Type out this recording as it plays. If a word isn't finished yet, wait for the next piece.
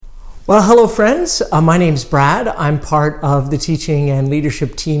Well, hello friends. My name's Brad. I'm part of the teaching and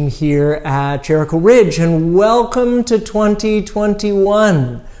leadership team here at Jericho Ridge, and welcome to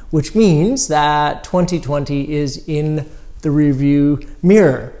 2021, which means that 2020 is in the rearview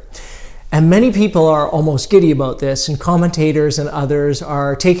mirror. And many people are almost giddy about this, and commentators and others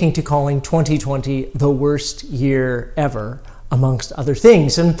are taking to calling 2020 the worst year ever, amongst other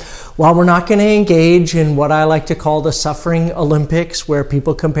things. And while we're not going to engage in what I like to call the suffering Olympics, where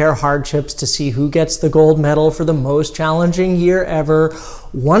people compare hardships to see who gets the gold medal for the most challenging year ever,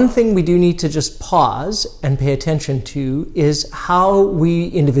 one thing we do need to just pause and pay attention to is how we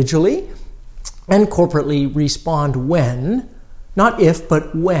individually and corporately respond when, not if,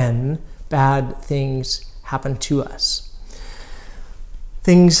 but when bad things happen to us.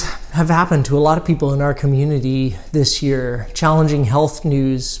 Things have happened to a lot of people in our community this year. Challenging health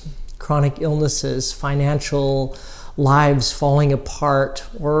news, chronic illnesses, financial lives falling apart,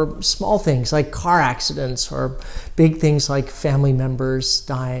 or small things like car accidents, or big things like family members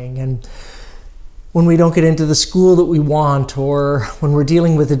dying. And when we don't get into the school that we want, or when we're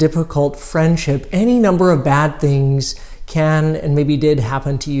dealing with a difficult friendship, any number of bad things can and maybe did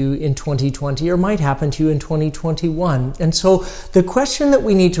happen to you in 2020 or might happen to you in 2021. And so the question that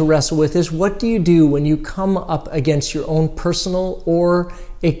we need to wrestle with is, what do you do when you come up against your own personal or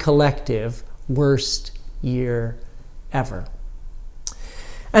a collective worst year ever?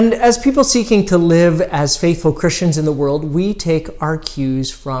 And as people seeking to live as faithful Christians in the world, we take our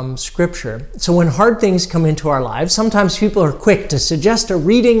cues from Scripture. So when hard things come into our lives, sometimes people are quick to suggest a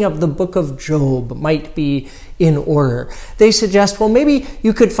reading of the book of Job might be in order. They suggest, well, maybe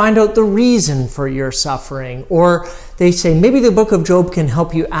you could find out the reason for your suffering. Or they say, maybe the book of Job can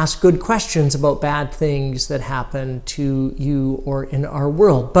help you ask good questions about bad things that happen to you or in our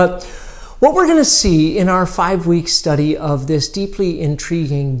world. But what we're going to see in our 5-week study of this deeply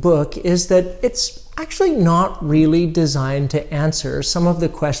intriguing book is that it's actually not really designed to answer some of the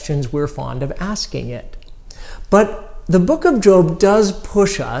questions we're fond of asking it. But the book of Job does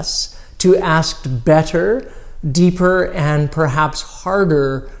push us to ask better, deeper, and perhaps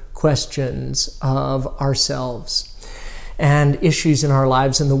harder questions of ourselves and issues in our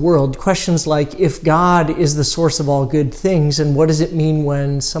lives in the world. Questions like, if God is the source of all good things, and what does it mean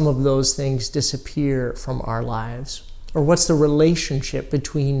when some of those things disappear from our lives? Or what's the relationship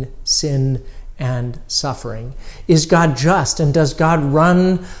between sin and suffering? Is God just, and does God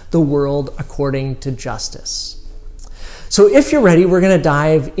run the world according to justice? So if you're ready, we're going to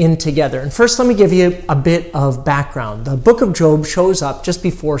dive in together. And first, let me give you a bit of background. The book of Job shows up just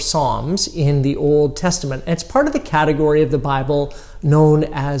before Psalms in the Old Testament. And it's part of the category of the Bible known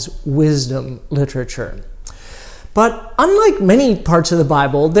as wisdom literature. But unlike many parts of the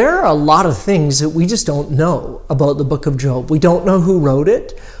Bible, there are a lot of things that we just don't know about the book of Job. We don't know who wrote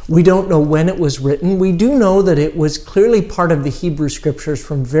it. We don't know when it was written. We do know that it was clearly part of the Hebrew Scriptures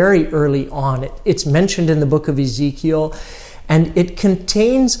from very early on. It's mentioned in the book of Ezekiel, and it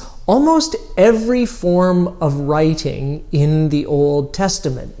contains almost every form of writing in the Old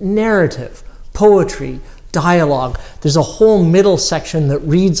Testament: narrative, poetry, dialogue. There's a whole middle section that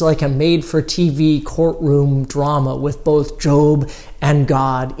reads like a made-for-TV courtroom drama with both Job and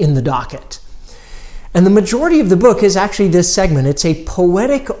God in the docket. And the majority of the book is actually this segment. It's a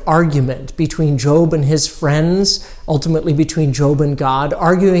poetic argument between Job and his friends, ultimately between Job and God,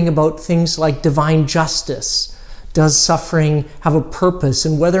 arguing about things like divine justice. Does suffering have a purpose,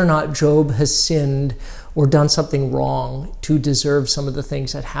 and whether or not Job has sinned or done something wrong to deserve some of the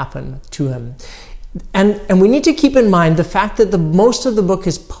things that happen to him. And we need to keep in mind the fact that most of the book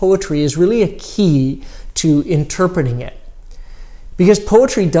is poetry is really a key to interpreting it. Because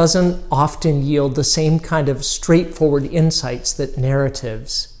poetry doesn't often yield the same kind of straightforward insights that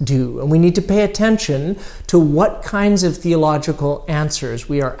narratives do. And we need to pay attention to what kinds of theological answers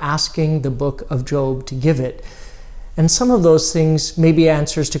we are asking the book of Job to give it. And some of those things may be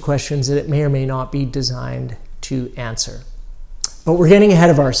answers to questions that it may or may not be designed to answer. But we're getting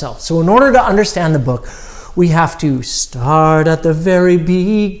ahead of ourselves. So in order to understand the book, we have to start at the very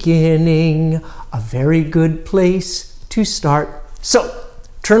beginning. A very good place to start. So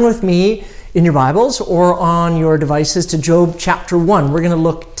turn with me in your Bibles or on your devices to Job chapter 1. We're going to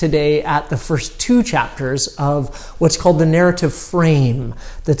look today at the first 2 chapters of what's called the narrative frame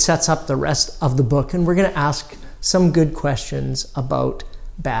that sets up the rest of the book. And we're going to ask some good questions about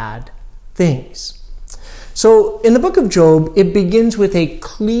bad things. So in the book of Job, it begins with a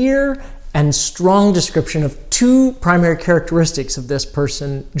clear and strong description of 2 primary characteristics of this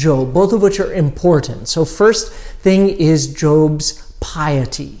person, Job, both of which are important. So first thing is Job's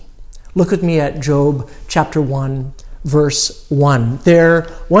piety. Look with me at Job chapter 1, verse 1. There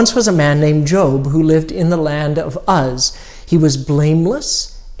once was a man named Job who lived in the land of Uz. He was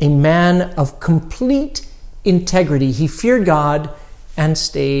blameless, a man of complete integrity. He feared God and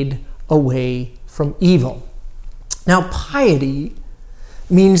stayed away from evil. Now, piety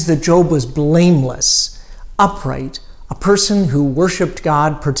means that Job was blameless, upright, a person who worshiped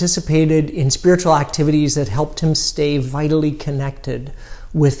God, participated in spiritual activities that helped him stay vitally connected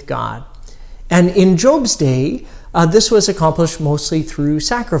with God. And in Job's day, this was accomplished mostly through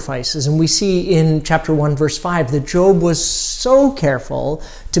sacrifices. And we see in chapter 1, verse 5, that Job was so careful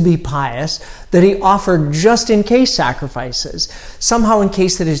to be pious that he offered just-in-case sacrifices, somehow in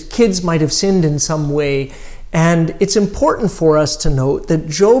case that his kids might have sinned in some way. And it's important for us to note that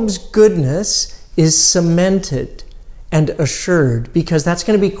Job's goodness is cemented and assured, because that's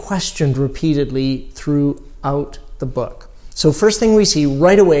going to be questioned repeatedly throughout the book. So first thing we see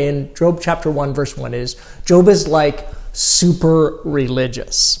right away in Job chapter 1, verse 1 is Job is like super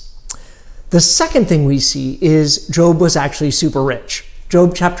religious. The second thing we see is Job was actually super rich.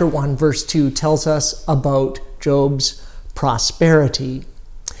 Job chapter 1, verse 2 tells us about Job's prosperity.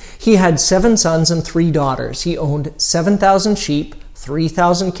 He had 7 sons and 3 daughters. He owned 7,000 sheep,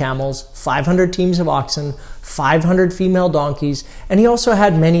 3,000 camels, 500 teams of oxen, 500 female donkeys, and he also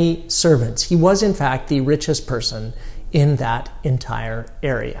had many servants. He was, in fact, the richest person in that entire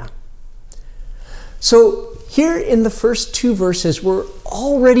area. So here in the first 2 verses, we're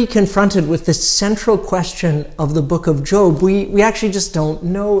already confronted with this central question of the book of Job. We actually just don't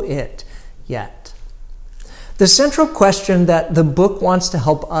know it yet. The central question that the book wants to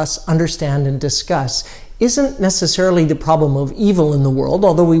help us understand and discuss isn't necessarily the problem of evil in the world,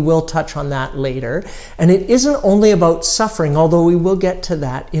 although we will touch on that later. And it isn't only about suffering, although we will get to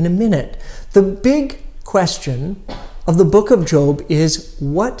that in a minute. The big question of the book of Job is,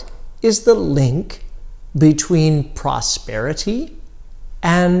 what is the link between prosperity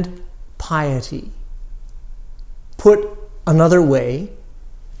and piety? Put another way,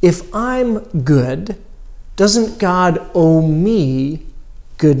 if I'm good, doesn't God owe me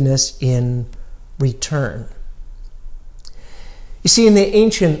goodness in return? You see, in the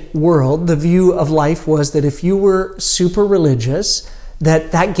ancient world, the view of life was that if you were super religious,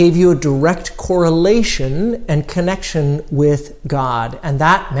 that gave you a direct correlation and connection with God. And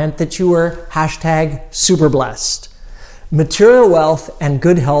that meant that you were #super blessed. Material wealth and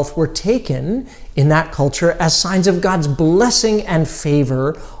good health were taken in that culture as signs of God's blessing and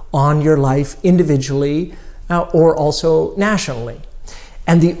favor on your life individually or also nationally.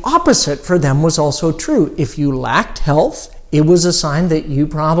 And the opposite for them was also true. If you lacked health, it was a sign that you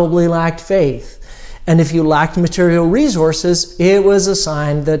probably lacked faith. And if you lacked material resources, it was a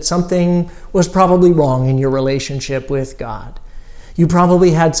sign that something was probably wrong in your relationship with God. You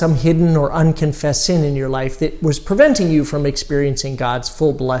probably had some hidden or unconfessed sin in your life that was preventing you from experiencing God's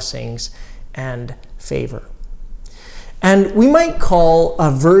full blessings and favor. And we might call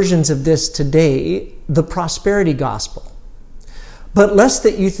versions of this today the prosperity gospel. But lest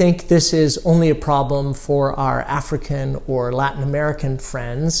that you think this is only a problem for our African or Latin American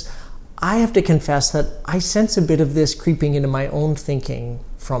friends, I have to confess that I sense a bit of this creeping into my own thinking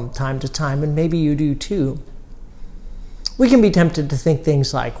from time to time, and maybe you do too. We can be tempted to think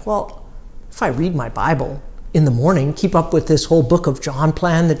things like, well, if I read my Bible in the morning, keep up with this whole Book of John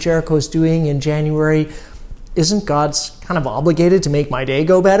plan that Jericho's doing in January, isn't God kind of obligated to make my day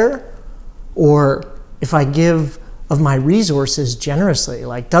go better? Or if I give of my resources generously,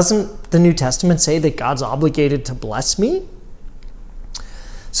 doesn't the New Testament say that God's obligated to bless me?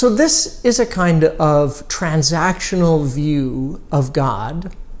 So this is a kind of transactional view of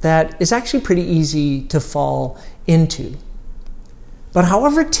God that is actually pretty easy to fall into. But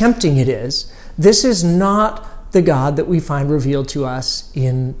however tempting it is, this is not the God that we find revealed to us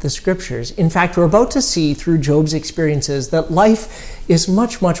in the scriptures. In fact, we're about to see through Job's experiences that life is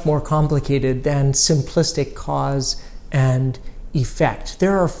much, much more complicated than simplistic cause and effect.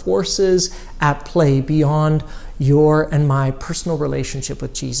 There are forces at play beyond your and my personal relationship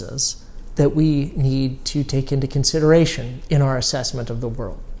with Jesus that we need to take into consideration in our assessment of the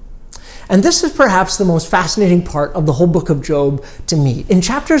world. And this is perhaps the most fascinating part of the whole book of Job to me. In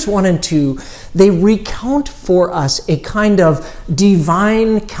chapters 1 and 2, they recount for us a kind of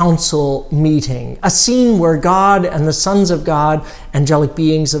divine council meeting, a scene where God and the sons of God, angelic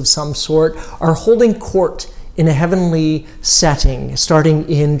beings of some sort, are holding court in a heavenly setting, starting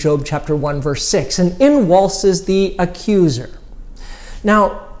in Job chapter 1, verse 6. And in waltzes the accuser.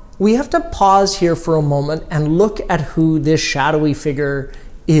 Now, we have to pause here for a moment and look at who this shadowy figure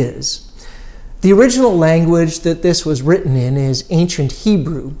is. The original language that this was written in is ancient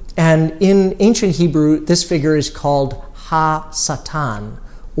Hebrew. And in ancient Hebrew, this figure is called Ha-Satan,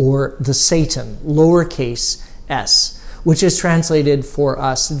 or the Satan, lowercase s, which is translated for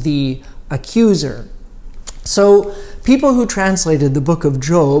us the accuser. So people who translated the book of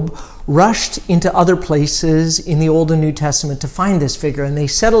Job rushed into other places in the Old and New Testament to find this figure, and they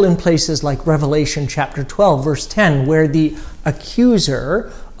settled in places like Revelation chapter 12, verse 10, where the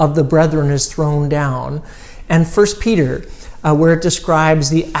accuser of the brethren is thrown down, and 1 Peter, where it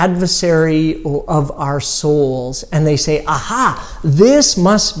describes the adversary of our souls, and they say, aha, this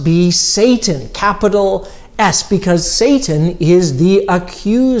must be Satan, capital S, because Satan is the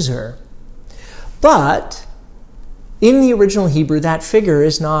accuser. But in the original Hebrew, that figure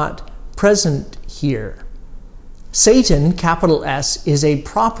is not present here. Satan, capital S, is a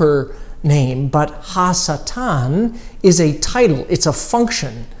proper name, but Ha-Satan is a title. It's a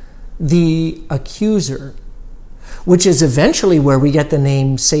function, the accuser, which is eventually where we get the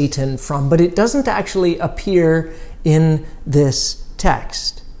name Satan from, but it doesn't actually appear in this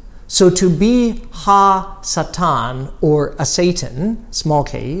text. So to be Ha-Satan, or a Satan, small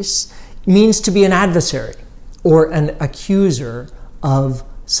case, means to be an adversary or an accuser of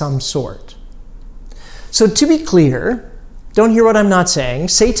some sort. So to be clear, don't hear what I'm not saying.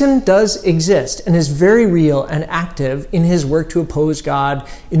 Satan does exist and is very real and active in his work to oppose God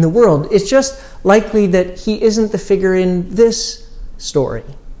in the world. It's just likely that he isn't the figure in this story,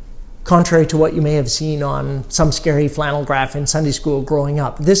 contrary to what you may have seen on some scary flannel graph in Sunday school growing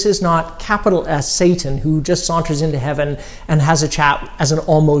up. This is not capital S Satan, who just saunters into heaven and has a chat as an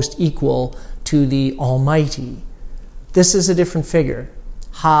almost equal to the Almighty. This is a different figure,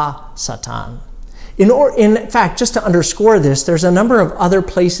 Ha-Satan. In fact, just to underscore this, there's a number of other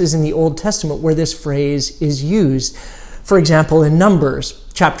places in the Old Testament where this phrase is used. For example, in Numbers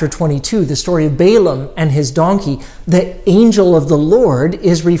chapter 22, the story of Balaam and his donkey, the angel of the Lord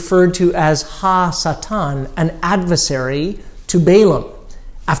is referred to as Ha-Satan, an adversary to Balaam,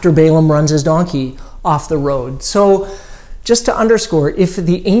 after Balaam runs his donkey off the road. So just to underscore, if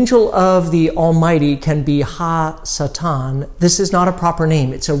the angel of the Almighty can be Ha-Satan, this is not a proper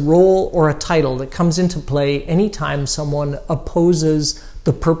name. It's a role or a title that comes into play anytime someone opposes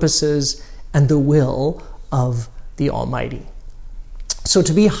the purposes and the will of the Almighty. So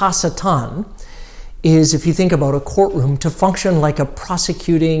to be Ha-Satan is, if you think about a courtroom, to function like a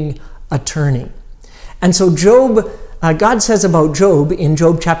prosecuting attorney. And so God says about Job in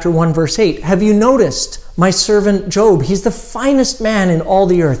Job chapter 1, verse 8, have you noticed my servant Job? He's the finest man in all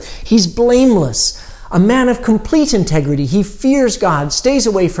the earth. He's blameless, a man of complete integrity. He fears God, stays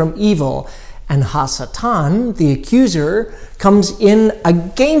away from evil. And Ha-Satan, the accuser, comes in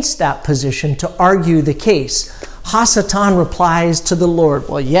against that position to argue the case. Ha-Satan replies to the Lord,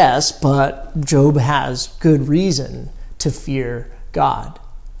 well, yes, but Job has good reason to fear God.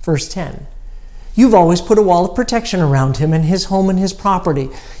 Verse 10. You've always put a wall of protection around him and his home and his property.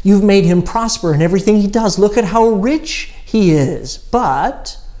 You've made him prosper in everything he does. Look at how rich he is.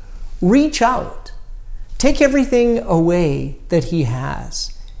 But reach out. Take everything away that he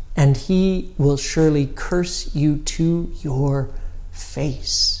has, and he will surely curse you to your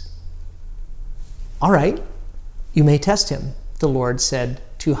face. All right, you may test him, the Lord said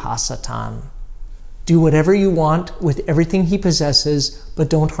to Ha-Satan. Do whatever you want with everything he possesses, but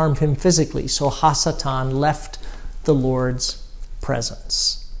don't harm him physically. So Ha-Satan left the Lord's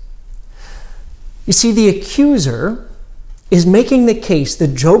presence. You see, the accuser is making the case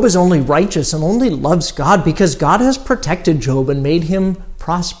that Job is only righteous and only loves God because God has protected Job and made him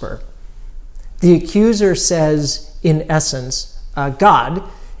prosper. The accuser says, in essence, God,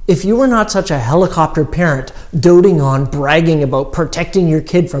 if you were not such a helicopter parent doting on bragging about protecting your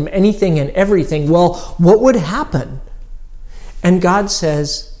kid from anything and everything, well, what would happen? And God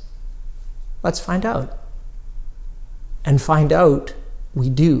says, let's find out. And find out we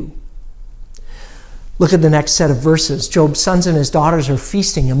do. Look at the next set of verses. Job's sons and his daughters are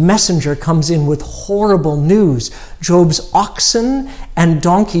feasting. A messenger comes in with horrible news. Job's oxen and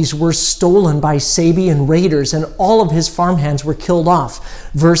donkeys were stolen by Sabean raiders, and all of his farmhands were killed off.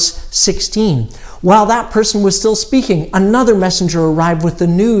 Verse 16. While that person was still speaking, another messenger arrived with the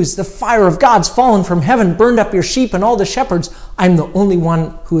news. The fire of God's fallen from heaven, burned up your sheep and all the shepherds. I'm the only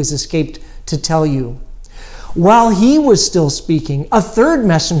one who has escaped to tell you. While he was still speaking, a third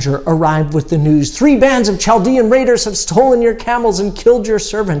messenger arrived with the news. 3 bands of Chaldean raiders have stolen your camels and killed your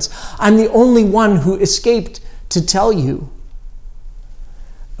servants. I'm the only one who escaped to tell you.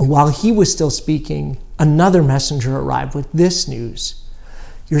 And while he was still speaking, another messenger arrived with this news.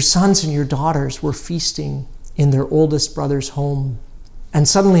 Your sons and your daughters were feasting in their oldest brother's home. And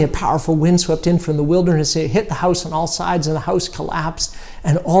suddenly a powerful wind swept in from the wilderness. It hit the house on all sides, and the house collapsed,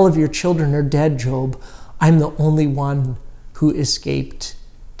 and all of your children are dead, Job. I'm the only one who escaped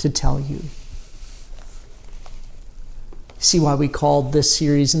to tell you. See why we called this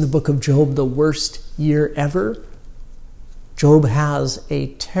series in the book of Job the worst year ever? Job has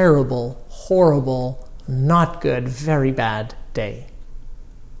a terrible, horrible, not good, very bad day.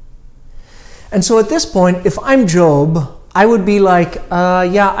 And so at this point, if I'm Job, I would be like,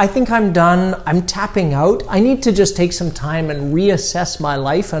 I think I'm done. I'm tapping out. I need to just take some time and reassess my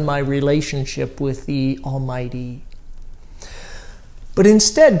life and my relationship with the Almighty. But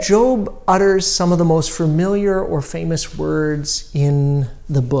instead, Job utters some of the most familiar or famous words in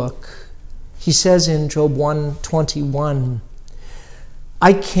the book. He says in Job 1:21,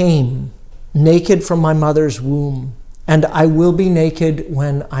 I came naked from my mother's womb, and I will be naked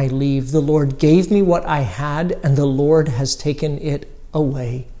when I leave. The Lord gave me what I had, and the Lord has taken it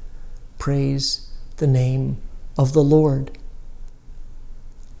away. Praise the name of the Lord.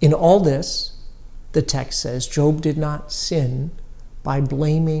 In all this, the text says, Job did not sin by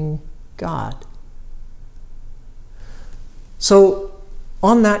blaming God. So,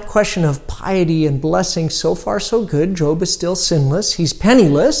 on that question of piety and blessing, so far so good. Job is still sinless. He's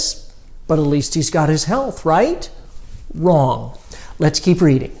penniless, but at least he's got his health, right? Wrong. Let's keep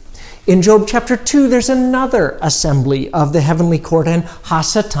reading. In Job chapter 2, there's another assembly of the heavenly court, and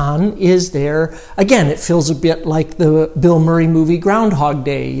Hasatan is there. Again, it feels a bit like the Bill Murray movie Groundhog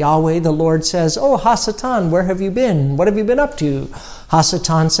Day. Yahweh, the Lord, says, oh, Hasatan, where have you been? What have you been up to?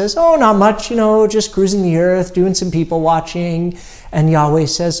 Hasatan says, oh, not much, just cruising the earth, doing some people watching. And Yahweh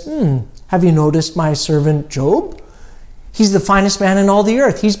says, have you noticed my servant Job? He's the finest man in all the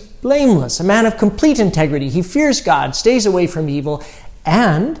earth. He's blameless, a man of complete integrity. He fears God, stays away from evil,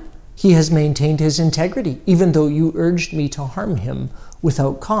 and he has maintained his integrity, even though you urged me to harm him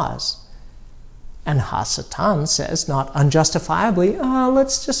without cause. And Hasatan says, not unjustifiably,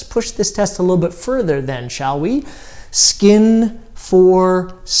 let's just push this test a little bit further then, shall we? Skin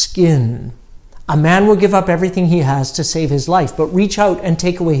for skin. A man will give up everything he has to save his life, but reach out and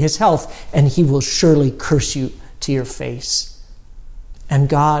take away his health, and he will surely curse you to your face. And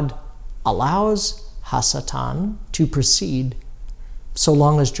God allows Hasatan to proceed so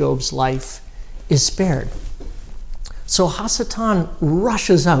long as Job's life is spared. So Hasatan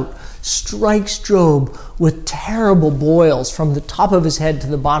rushes out, strikes Job with terrible boils from the top of his head to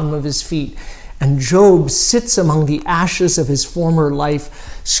the bottom of his feet. And Job sits among the ashes of his former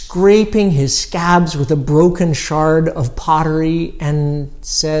life, scraping his scabs with a broken shard of pottery, and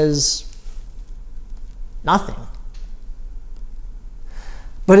says nothing.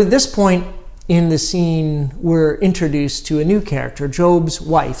 But at this point in the scene, we're introduced to a new character, Job's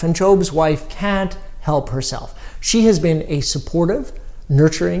wife. And Job's wife can't help herself. She has been a supportive,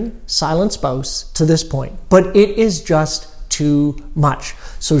 nurturing, silent spouse to this point. But it is just too much.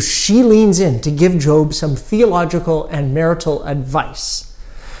 So she leans in to give Job some theological and marital advice.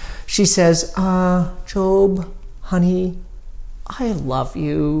 She says, Job, honey, I love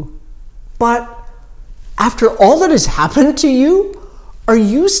you. But after all that has happened to you, are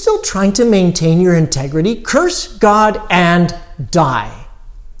you still trying to maintain your integrity? Curse God and die.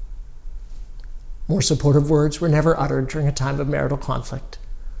 More supportive words were never uttered during a time of marital conflict.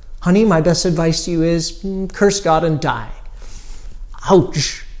 Honey, my best advice to you is curse God and die.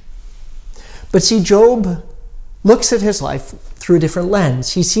 Ouch. But see, Job looks at his life through a different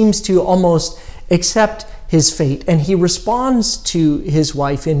lens. He seems to almost accept his fate, and he responds to his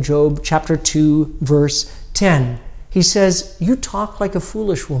wife in Job chapter 2, verse 10. He says, you talk like a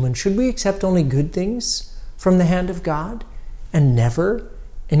foolish woman. Should we accept only good things from the hand of God and never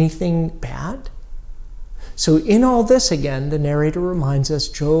anything bad? So in all this, again, the narrator reminds us,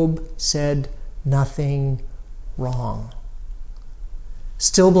 Job said nothing wrong.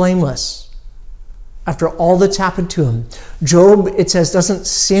 Still blameless after all that's happened to him. Job, it says, doesn't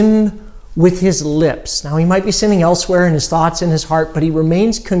sin with his lips. Now, he might be sinning elsewhere in his thoughts, in his heart, but he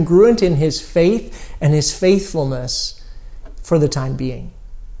remains congruent in his faith and his faithfulness for the time being.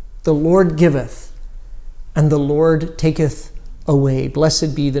 The Lord giveth, and the Lord taketh away.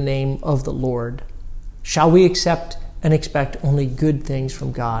 Blessed be the name of the Lord. Shall we accept and expect only good things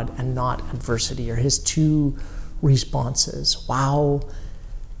from God and not adversity? Are his two responses. Wow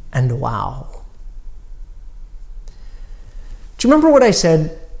and wow. Do you remember what I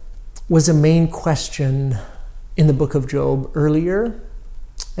said was a main question in the book of Job earlier?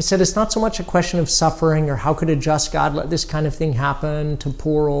 I said it's not so much a question of suffering or how could a just God let this kind of thing happen to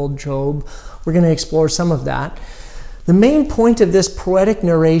poor old Job. We're going to explore some of that. The main point of this poetic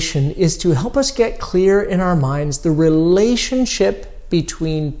narration is to help us get clear in our minds the relationship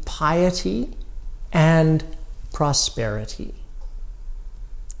between piety and prosperity.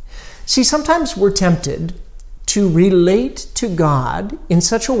 See, sometimes we're tempted to relate to God in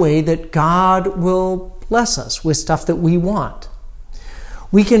such a way that God will bless us with stuff that we want.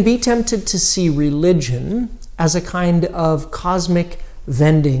 We can be tempted to see religion as a kind of cosmic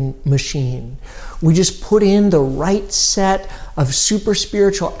vending machine. We just put in the right set of super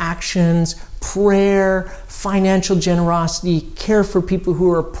spiritual actions, prayer, financial generosity, care for people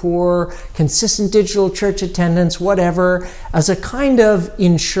who are poor, consistent digital church attendance, whatever, as a kind of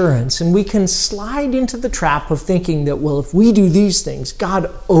insurance. And we can slide into the trap of thinking that, well, if we do these things,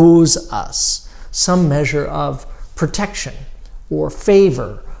 God owes us some measure of protection or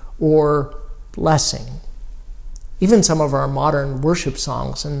favor or blessing. Even some of our modern worship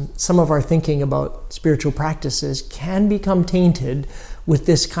songs and some of our thinking about spiritual practices can become tainted with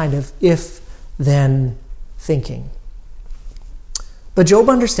this kind of if-then thinking. But Job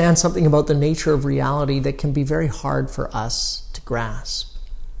understands something about the nature of reality that can be very hard for us to grasp.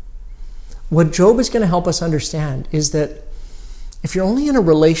 What Job is going to help us understand is that if you're only in a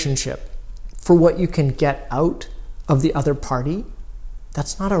relationship for what you can get out of the other party,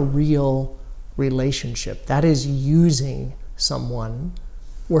 that's not a real relationship. That is using someone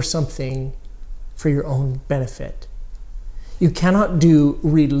or something for your own benefit. You cannot do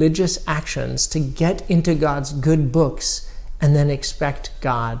religious actions to get into God's good books and then expect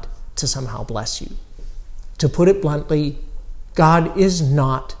God to somehow bless you. To put it bluntly, God is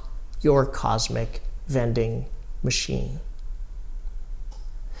not your cosmic vending machine.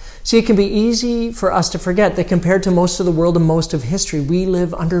 See, it can be easy for us to forget that compared to most of the world and most of history, we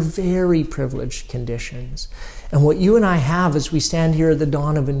live under very privileged conditions. And what you and I have as we stand here at the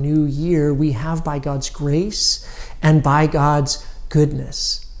dawn of a new year, we have by God's grace and by God's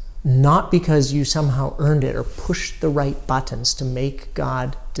goodness. Not because you somehow earned it or pushed the right buttons to make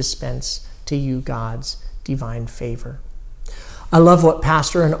God dispense to you God's divine favor. I love what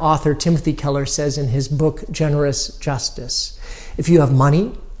pastor and author Timothy Keller says in his book, Generous Justice. If you have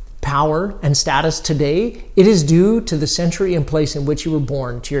money, power, and status today, it is due to the century and place in which you were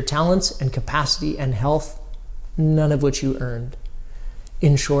born, to your talents and capacity and health, none of which you earned.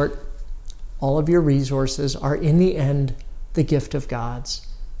 In short, all of your resources are in the end the gift of God's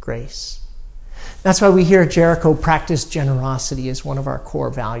grace. That's why we here at Jericho practice generosity as one of our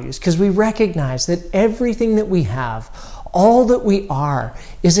core values, because we recognize that everything that we have, all that we are,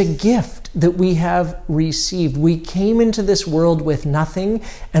 is a gift that we have received. We came into this world with nothing,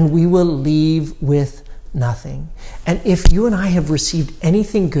 and we will leave with nothing. And if you and I have received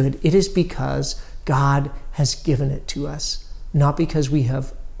anything good, it is because God has given it to us, not because we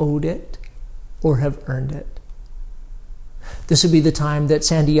have owed it or have earned it. This would be the time that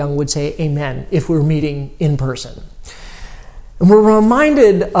Sandy Young would say amen if we're meeting in person. And we're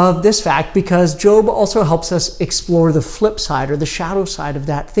reminded of this fact because Job also helps us explore the flip side or the shadow side of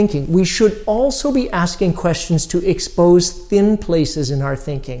that thinking. We should also be asking questions to expose thin places in our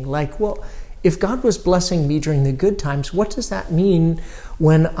thinking. Like, well, if God was blessing me during the good times, what does that mean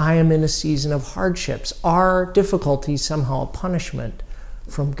when I am in a season of hardships? Are difficulties somehow a punishment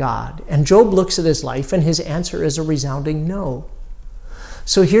from God? And Job looks at his life and his answer is a resounding no.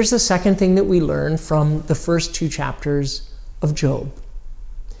 So here's the second thing that we learn from the first two chapters of Job.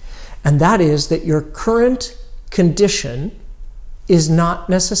 And that is that your current condition is not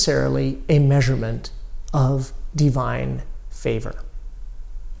necessarily a measurement of divine favor.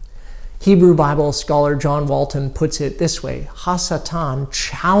 Hebrew Bible scholar John Walton puts it this way: Hasatan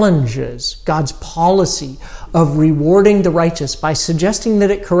challenges God's policy of rewarding the righteous by suggesting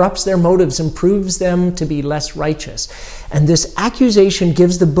that it corrupts their motives and proves them to be less righteous. And this accusation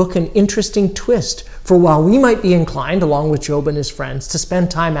gives the book an interesting twist, for while we might be inclined, along with Job and his friends, to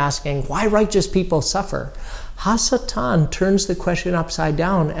spend time asking why righteous people suffer, Hasatan turns the question upside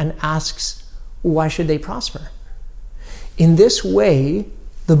down and asks, why should they prosper? In this way,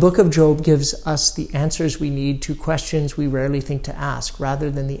 the book of Job gives us the answers we need to questions we rarely think to ask, rather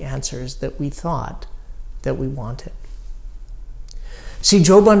than the answers that we thought that we wanted. See,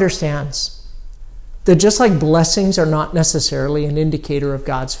 Job understands that just like blessings are not necessarily an indicator of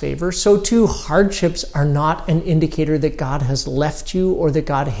God's favor, so too hardships are not an indicator that God has left you or that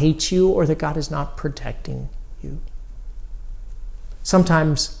God hates you or that God is not protecting you.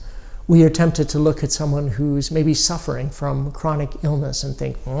 Sometimes we are tempted to look at someone who's maybe suffering from chronic illness and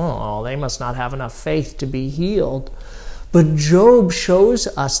think, oh, they must not have enough faith to be healed. But Job shows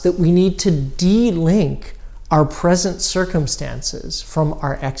us that we need to de-link our present circumstances from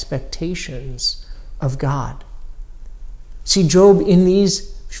our expectations of God. See, Job in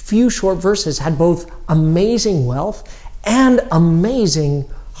these few short verses had both amazing wealth and amazing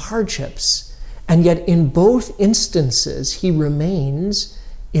hardships. And yet in both instances, he remains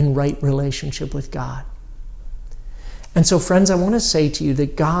in right relationship with God. And so, friends, I want to say to you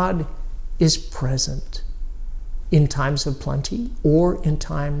that God is present in times of plenty or in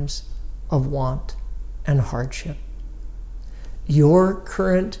times of want and hardship. Your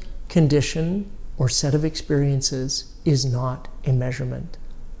current condition or set of experiences is not a measurement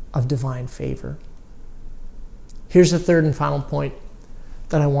of divine favor. Here's the third and final point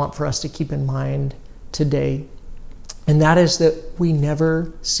that I want for us to keep in mind today, and that is that we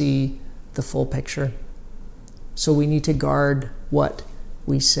never see the full picture. So we need to guard what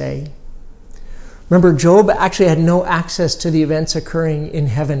we say. Remember, Job actually had no access to the events occurring in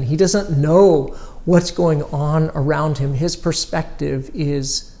heaven. He doesn't know what's going on around him. His perspective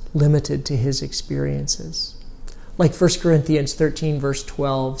is limited to his experiences. Like 1 Corinthians 13 verse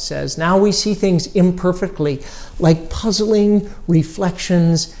 12 says, "Now we see things imperfectly, like puzzling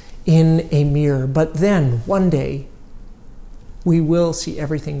reflections in a mirror. But then, one day, we will see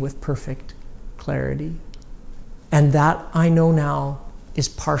everything with perfect clarity. And that I know now is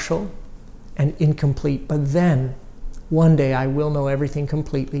partial and incomplete. But then, one day, I will know everything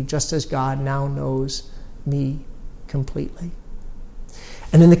completely, just as God now knows me completely."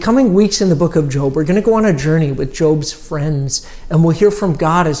 And in the coming weeks in the book of Job, we're going to go on a journey with Job's friends, and we'll hear from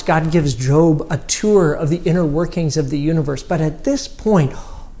God as God gives Job a tour of the inner workings of the universe. But at this point,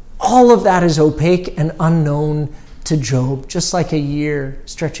 all of that is opaque and unknown to Job, just like a year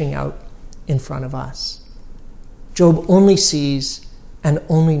stretching out in front of us. Job only sees and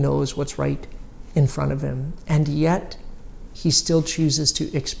only knows what's right in front of him, and yet he still chooses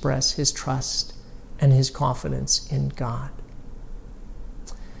to express his trust and his confidence in God.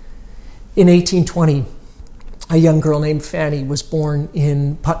 In 1820, a young girl named Fanny was born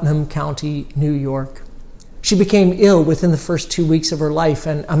in Putnam County, New York. She became ill within the first 2 weeks of her life,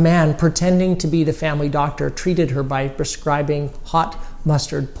 and a man pretending to be the family doctor treated her by prescribing hot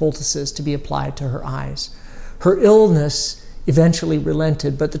mustard poultices to be applied to her eyes. Her illness eventually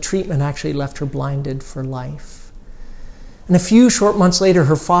relented, but the treatment actually left her blinded for life. And a few short months later,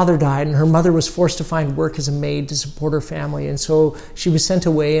 her father died, and her mother was forced to find work as a maid to support her family. And so she was sent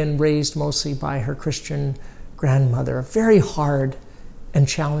away and raised mostly by her Christian grandmother. A very hard and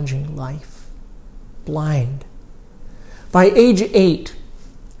challenging life. Blind. By age 8,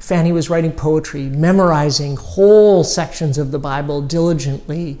 Fanny was writing poetry, memorizing whole sections of the Bible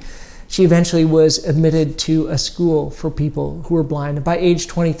diligently. She eventually was admitted to a school for people who were blind. And by age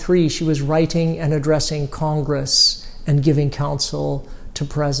 23, she was writing and addressing Congress and giving counsel to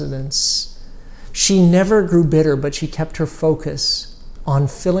presidents. She never grew bitter, but she kept her focus on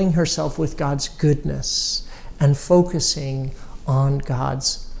filling herself with God's goodness and focusing on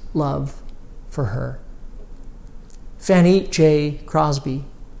God's love for her. Fanny J. Crosby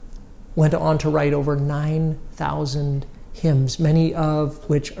went on to write over 9,000 hymns, many of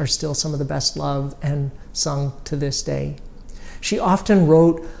which are still some of the best loved and sung to this day. She often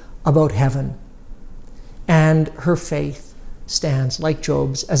wrote about heaven, and her faith stands, like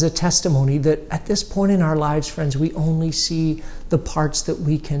Job's, as a testimony that at this point in our lives, friends, we only see the parts that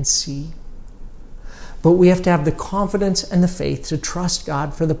we can see. But we have to have the confidence and the faith to trust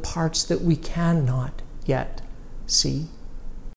God for the parts that we cannot yet see.